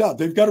figure this out.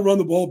 They've got to run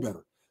the ball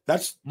better.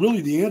 That's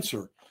really the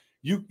answer.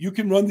 You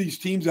can run these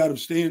teams out of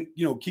staying,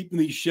 keeping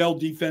these shell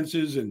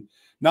defenses and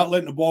not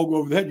letting the ball go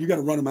over the head. You got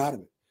to run them out of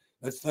it.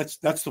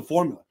 That's the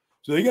formula.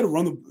 So they got to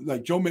run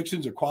like Joe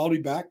Mixon's a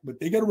quality back, but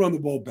they got to run the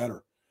ball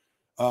better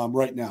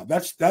right now.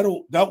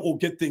 That will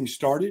get things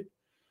started.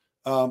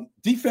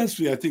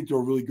 Defensively, I think they're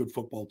a really good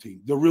football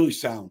team. They're really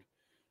sound.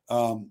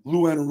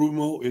 Lou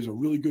Anarumo is a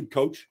really good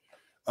coach.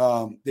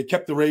 They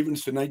kept the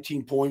Ravens to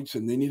 19 points,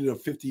 and they needed a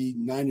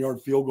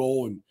 59-yard field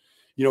goal, and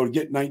to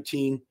get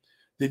 19.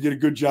 They did a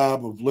good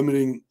job of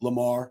limiting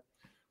Lamar.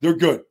 They're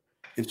good,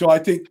 and so I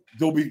think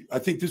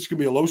this is going to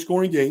be a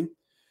low-scoring game.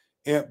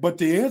 But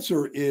the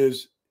answer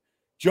is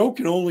Joe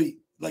can only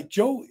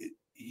Joe.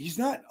 He's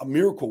not a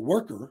miracle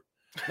worker.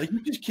 Like,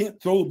 you just can't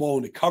throw the ball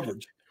into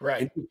coverage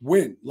right and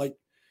win. Like,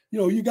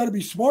 you got to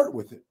be smart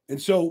with it,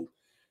 and so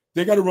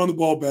they got to run the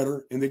ball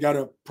better, and they got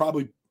to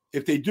probably,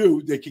 if they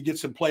do, they can get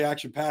some play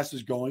action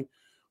passes going,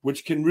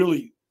 which can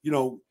really,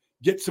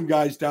 get some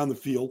guys down the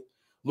field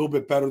a little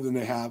bit better than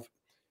they have,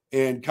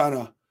 and kind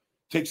of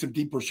take some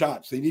deeper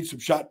shots. They need some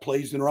shot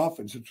plays in their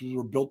offense, which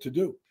we're built to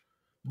do.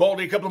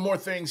 Baldy, a couple of more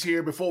things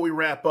here before we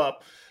wrap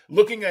up.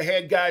 Looking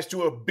ahead, guys,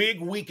 to a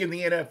big week in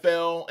the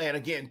NFL. And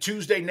again,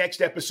 Tuesday,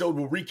 next episode,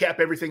 we'll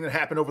recap everything that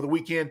happened over the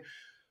weekend.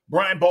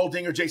 Brian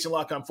Baldinger, Jason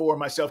Lock on 4,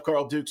 myself,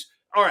 Carl Dukes.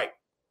 All right.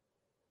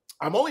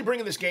 I'm only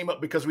bringing this game up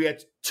because we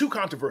had 2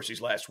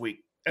 controversies last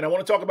week. And I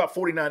want to talk about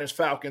 49ers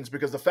Falcons,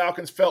 because the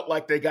Falcons felt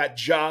like they got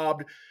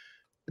jobbed.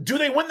 Do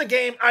they win the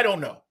game? I don't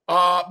know.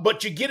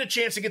 But you get a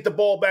chance to get the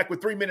ball back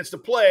with 3 minutes to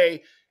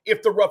play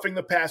if the roughing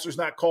the passer is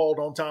not called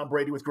on Tom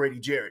Brady with Grady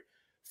Jarrett.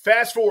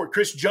 Fast forward,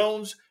 Chris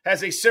Jones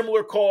has a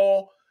similar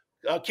call,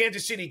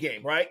 Kansas City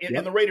game, right,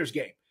 in the Raiders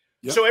game.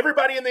 Yep. So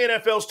everybody in the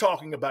NFL is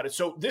talking about it.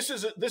 So this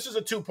is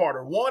a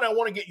two-parter. One, I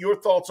want to get your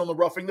thoughts on the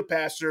roughing the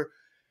passer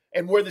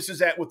and where this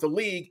is at with the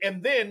league.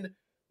 And then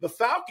the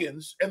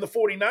Falcons and the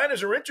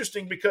 49ers are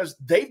interesting because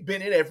they've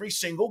been in every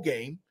single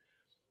game,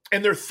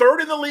 and they're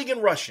 3rd in the league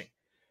in rushing.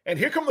 And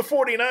here come the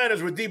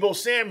 49ers with Deebo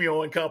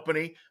Samuel and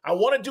company. I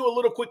want to do a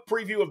little quick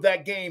preview of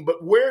that game,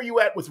 but where are you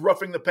at with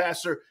roughing the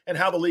passer and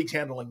how the league's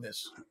handling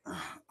this?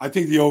 I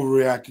think they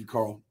overreacted,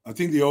 Carl. I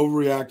think they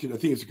overreacted. I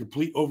think it's a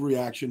complete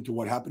overreaction to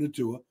what happened to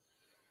Tua.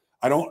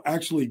 I don't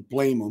actually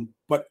blame them.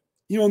 But,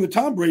 in the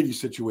Tom Brady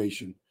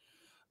situation,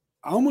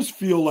 I almost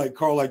feel like,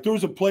 Carl, like there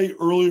was a play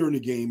earlier in the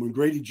game when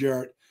Grady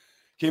Jarrett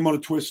came on a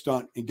twist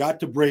stunt and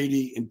got to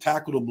Brady and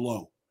tackled him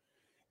low.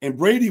 And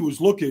Brady was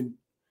looking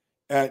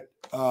at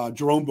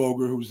Jerome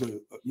Boger, who was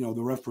the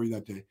referee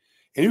that day,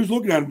 and he was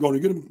looking at him going,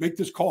 "You're going to make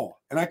this call."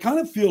 And I kind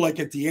of feel like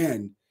at the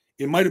end,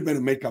 it might have been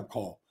a makeup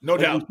call. No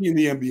doubt. In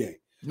the NBA.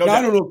 No now, doubt.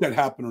 I don't know if that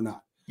happened or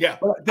not. Yeah,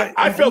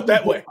 I felt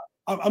that way.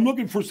 I'm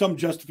looking for some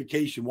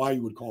justification why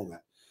you would call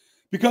that.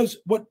 Because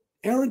what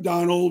Aaron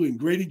Donald and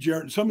Grady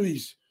Jarrett and some of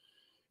these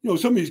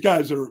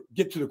guys that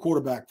get to the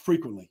quarterback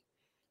frequently,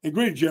 and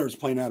Grady Jarrett's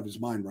playing out of his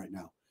mind right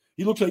now.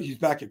 He looks like he's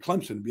back at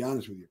Clemson, to be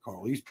honest with you,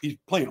 Carl. He's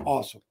playing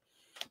awesome.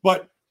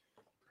 But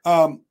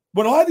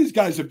what a lot of these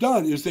guys have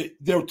done is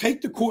they'll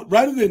take the court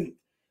rather than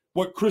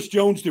what Chris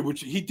Jones did,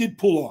 which he did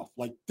pull off.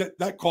 Like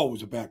that call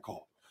was a bad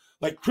call.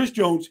 Like Chris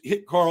Jones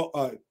hit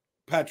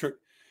Patrick.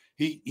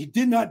 He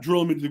did not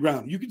drill him into the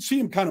ground. You can see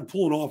him kind of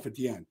pulling off at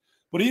the end,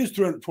 but he is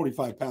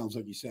 325 pounds,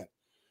 like you said.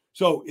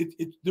 So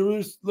there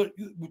is,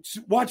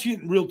 watching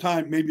it in real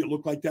time, maybe it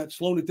looked like that.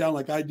 Slowing it down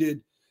like I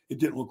did, it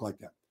didn't look like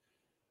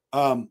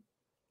that.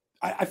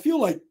 I feel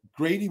like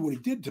Grady, what he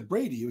did to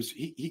Brady was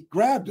he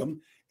grabbed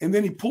him and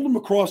then he pulled him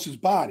across his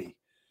body,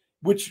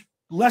 which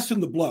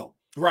lessened the blow.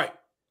 Right.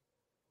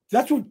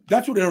 That's what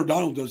Aaron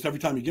Donald does every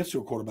time he gets to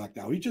a quarterback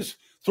now. He just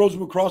throws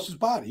him across his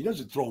body. He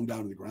doesn't throw him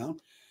down to the ground.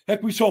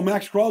 Heck, we saw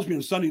Max Crosby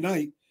on Sunday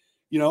night,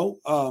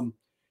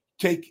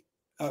 take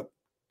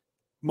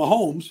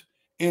Mahomes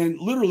and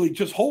literally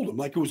just hold him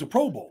like it was a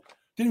Pro Bowl.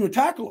 Didn't even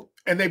tackle him.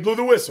 And they blew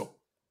the whistle.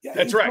 Yeah,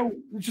 that's right.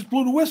 Just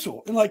blew the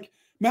whistle. And like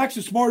Max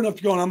is smart enough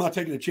to go, and I'm not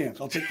taking a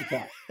chance. I'll take the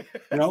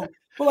foul.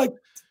 But like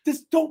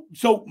this don't.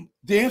 So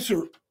the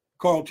answer,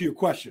 Carl, to your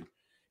question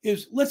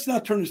is let's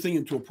not turn this thing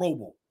into a Pro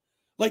Bowl.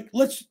 Like,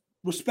 let's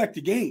respect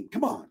the game.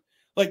 Come on.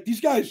 Like,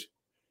 these guys,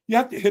 you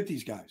have to hit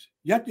these guys.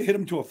 You have to hit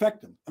them to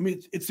affect them. I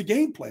mean, it's the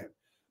game plan.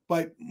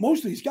 But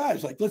most of these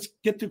guys, like, let's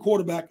get the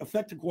quarterback,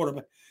 affect the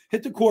quarterback,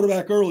 hit the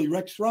quarterback early,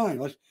 Rex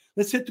Ryan.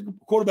 Let's hit the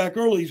quarterback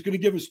early. He's going to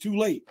give us too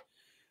late.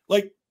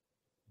 Like,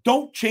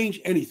 don't change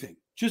anything.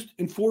 Just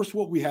enforce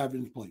what we have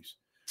in place.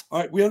 All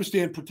right, we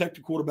understand protect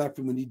the quarterback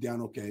from the knee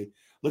down, okay.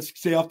 Let's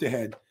stay off the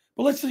head.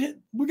 But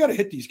we got to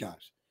hit these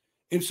guys.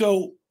 And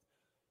so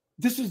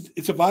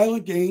it's a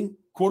violent game.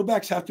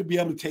 Quarterbacks have to be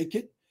able to take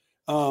it.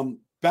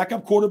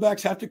 Backup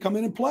quarterbacks have to come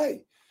in and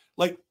play.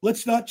 Like,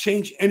 let's not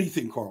change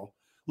anything, Carl.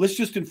 Let's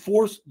just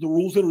enforce the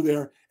rules that are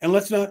there, and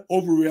let's not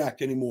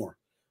overreact anymore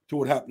to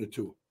what happened to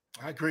Tua.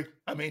 I agree.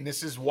 I mean,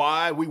 this is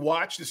why we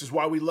watch. This is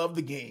why we love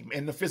the game.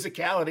 And the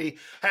physicality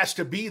has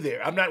to be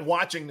there. I'm not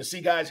watching to see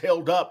guys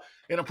held up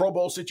in a Pro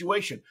Bowl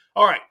situation.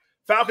 All right.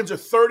 Falcons are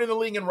third in the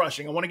league in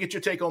rushing. I want to get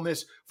your take on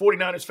this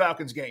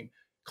 49ers-Falcons game.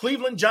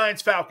 Cleveland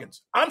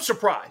Giants-Falcons. I'm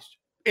surprised.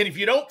 And if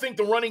you don't think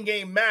the running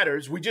game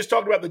matters, we just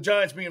talked about the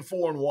Giants being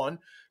 4-1.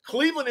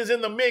 Cleveland is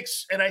in the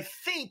mix, and I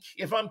think,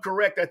 if I'm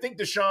correct, I think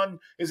Deshaun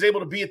is able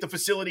to be at the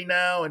facility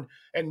now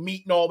and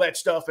meet and all that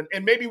stuff.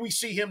 And maybe we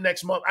see him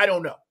next month. I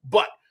don't know.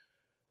 But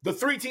the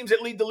three teams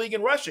that lead the league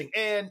in rushing.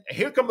 And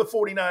here come the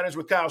 49ers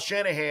with Kyle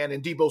Shanahan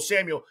and Deebo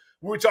Samuel.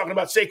 We were talking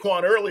about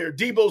Saquon earlier.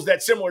 Deebo's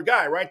that similar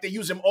guy, right? They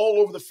use him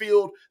all over the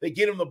field. They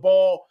get him the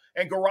ball.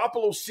 And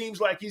Garoppolo seems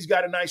like he's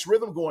got a nice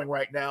rhythm going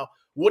right now.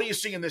 What do you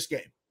see in this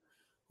game?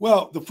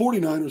 Well, the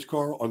 49ers,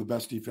 Carl, are the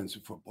best defense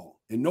in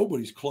football, and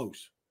nobody's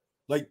close.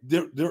 Like,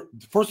 they're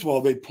first of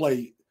all, they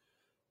play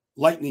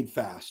lightning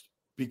fast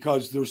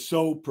because they're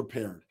so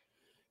prepared.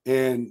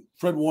 And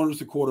Fred Warner's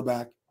the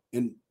quarterback,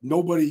 and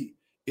nobody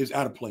is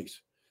out of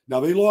place. Now,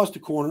 they lost a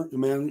corner,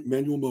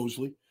 Emmanuel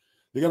Mosley.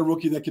 They got a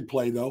rookie that can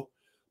play, though.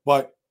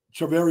 But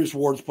Charvarius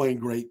Ward's playing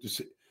great.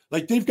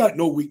 Like, they've got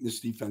no weakness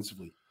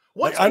defensively.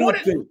 I don't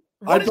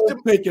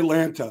think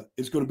Atlanta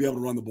is going to be able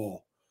to run the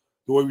ball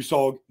the way we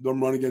saw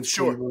them run against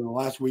Cleveland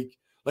last week.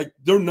 Like,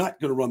 they're not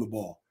going to run the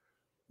ball.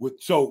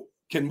 So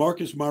can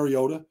Marcus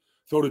Mariota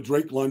throw to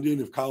Drake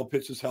London if Kyle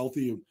Pitts is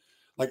healthy? And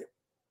like,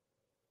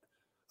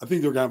 I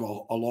think they're going to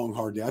have a long,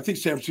 hard day. I think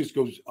San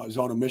Francisco is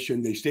on a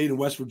mission. They stayed in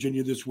West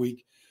Virginia this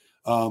week.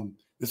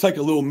 It's like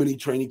a little mini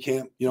training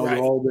camp. You know, They're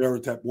all there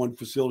at that one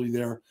facility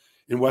there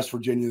in West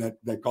Virginia,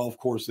 that golf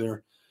course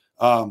there.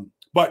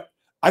 But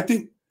I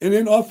think, and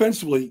then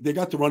offensively, they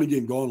got the running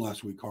game going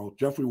last week, Carl.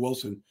 Jeffrey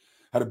Wilson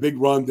had a big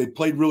run. They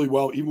played really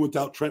well. Even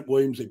without Trent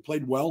Williams, they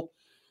played well.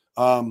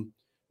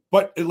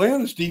 But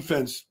Atlanta's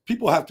defense,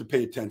 people have to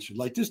pay attention.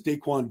 Like, this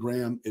Daquan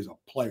Graham is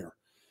a player.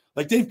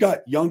 Like, they've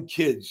got young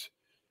kids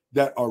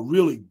that are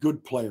really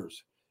good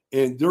players,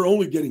 and they're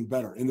only getting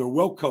better, and they're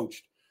well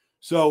coached.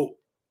 So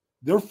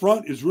their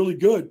front is really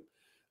good.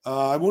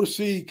 I want to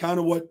see kind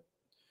of what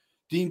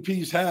Dean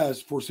Pease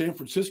has for San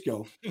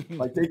Francisco.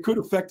 Like, they could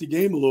affect the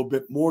game a little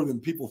bit more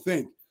than people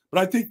think. But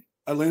I think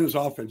Atlanta's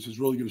offense is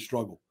really going to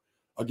struggle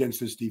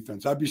against this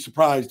defense. I'd be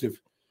surprised if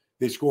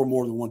they score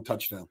more than one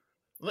touchdown.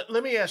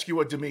 Let me ask you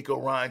what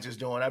DeMeco Ryans is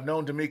doing. I've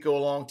known DeMeco a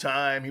long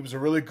time. He was a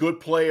really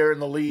good player in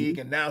the league,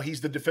 and now he's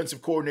the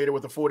defensive coordinator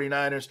with the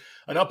 49ers,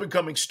 an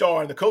up-and-coming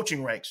star in the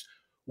coaching ranks.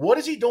 What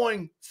is he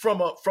doing from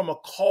a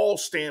call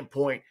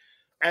standpoint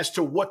as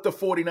to what the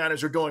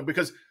 49ers are doing?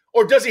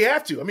 Or does he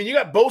have to? I mean, you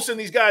got Bosa and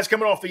these guys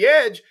coming off the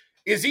edge.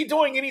 Is he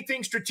doing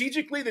anything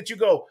strategically that you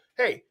go,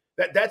 hey,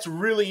 that's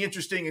really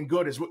interesting and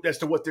good as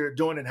to what they're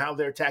doing and how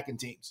they're attacking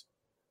teams?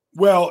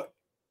 Well,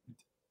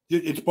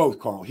 it's both,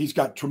 Carl. He's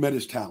got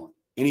tremendous talent,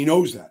 and he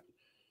knows that.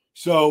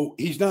 So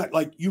he's not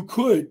like, you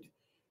could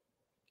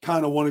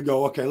kind of want to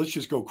go, okay, let's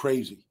just go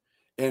crazy.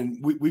 And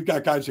we've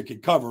got guys that can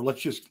cover. Let's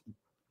just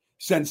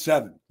send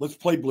 7. Let's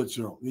play blitz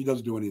zero. He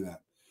doesn't do any of that.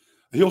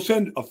 He'll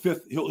send a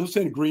fifth. He'll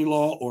send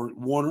Greenlaw or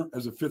Warner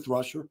as a 5th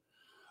rusher,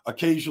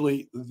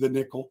 occasionally the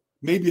nickel,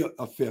 maybe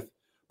a 5th.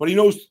 But he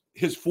knows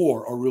his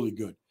 4 are really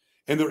good,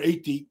 and they're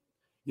 8 deep.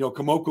 You know,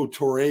 Kamoko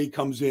Toure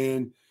comes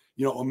in.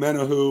 You know,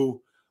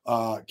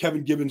 Omenahu,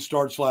 Kevin Gibbons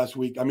starts last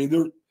week. I mean,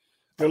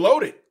 they're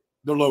loaded.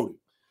 They're loaded.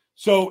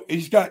 So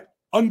he's got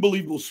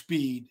unbelievable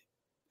speed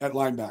at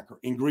linebacker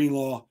in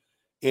Greenlaw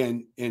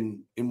and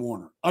in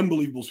Warner.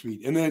 Unbelievable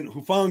speed. And then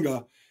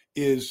Hufanga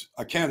is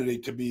a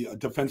candidate to be a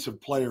defensive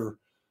player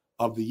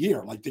of the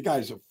year. Like, the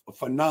guy's a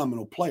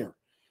phenomenal player.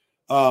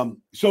 So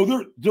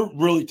they're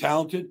really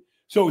talented.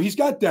 So he's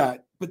got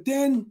that. But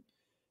then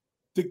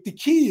the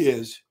key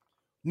is,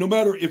 no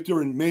matter if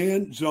they're in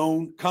man,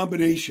 zone,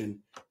 combination,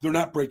 they're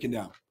not breaking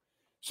down.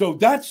 So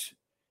that's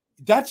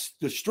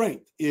the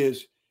strength,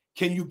 is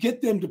can you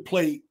get them to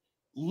play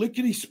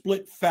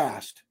lickety-split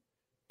fast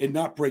and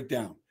not break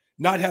down,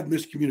 not have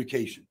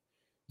miscommunication?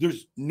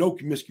 There's no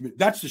miscommunication.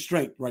 That's the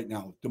strength right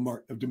now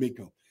of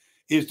DeMeco,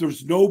 is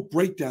there's no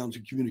breakdowns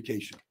in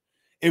communication.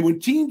 And when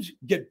teams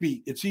get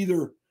beat, it's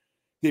either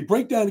they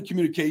break down in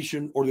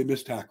communication or they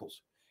miss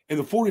tackles. And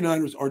the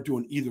 49ers aren't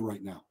doing either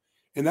right now.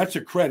 And that's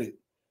a credit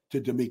to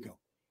DeMeco.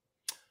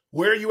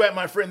 Where are you at,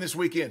 my friend, this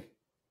weekend?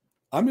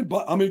 I'm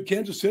in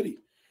Kansas City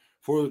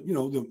for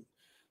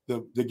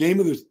the game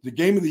of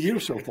the year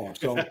so far.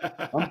 So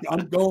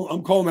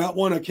I'm calling that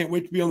one. I can't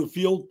wait to be on the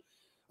field.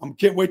 I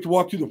can't wait to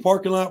walk through the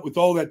parking lot with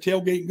all that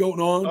tailgating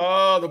going on.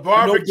 Oh, the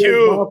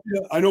barbecue!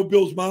 I know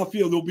Bills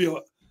Mafia. There'll be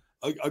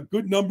a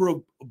good number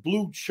of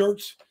blue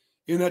shirts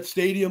in that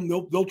stadium.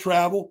 They'll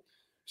travel.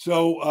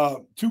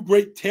 So two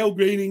great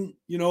tailgating,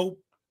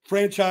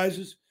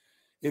 franchises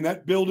in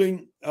that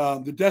building.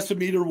 The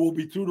decimeter will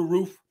be through the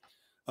roof.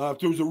 If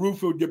there was a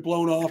roof, it would get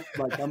blown off.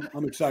 Like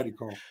I'm excited,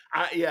 Carl.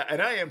 Yeah,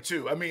 and I am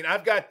too. I mean,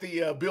 I've got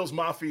the Bills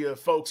Mafia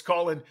folks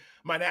calling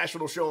my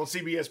national show on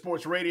CBS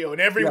Sports Radio,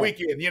 and every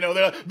weekend, they're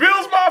like,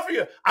 Bills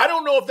Mafia. I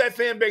don't know if that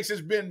fan base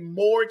has been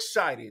more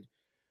excited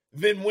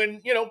than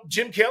when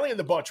Jim Kelly and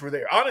the bunch were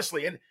there,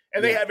 honestly, and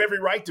they have every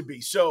right to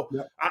be. So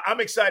I'm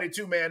excited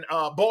too, man.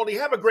 Baldy,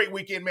 have a great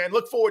weekend, man.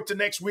 Look forward to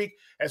next week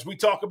as we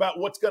talk about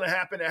what's going to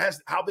happen,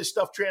 how this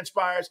stuff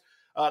transpires.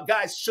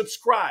 Guys,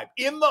 subscribe.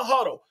 In the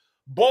Huddle.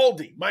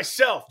 Baldy,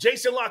 myself,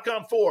 Jason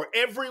Lock-On 4,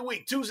 every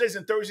week, Tuesdays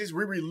and Thursdays,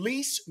 we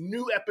release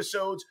new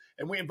episodes,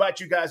 and we invite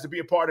you guys to be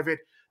a part of it.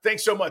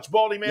 Thanks so much.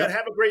 Baldy, man,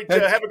 have a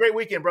great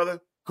weekend, brother.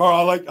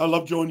 Carl, I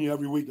love joining you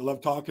every week. I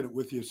love talking it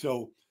with you.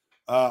 So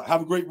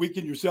have a great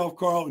weekend yourself,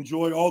 Carl.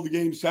 Enjoy all the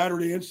games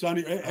Saturday and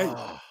Sunday. Hey,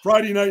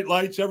 Friday night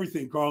lights,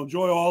 everything, Carl.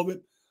 Enjoy all of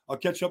it. I'll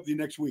catch up with you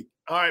next week.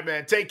 All right,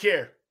 man. Take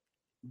care.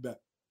 You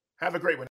bet. Have a great one.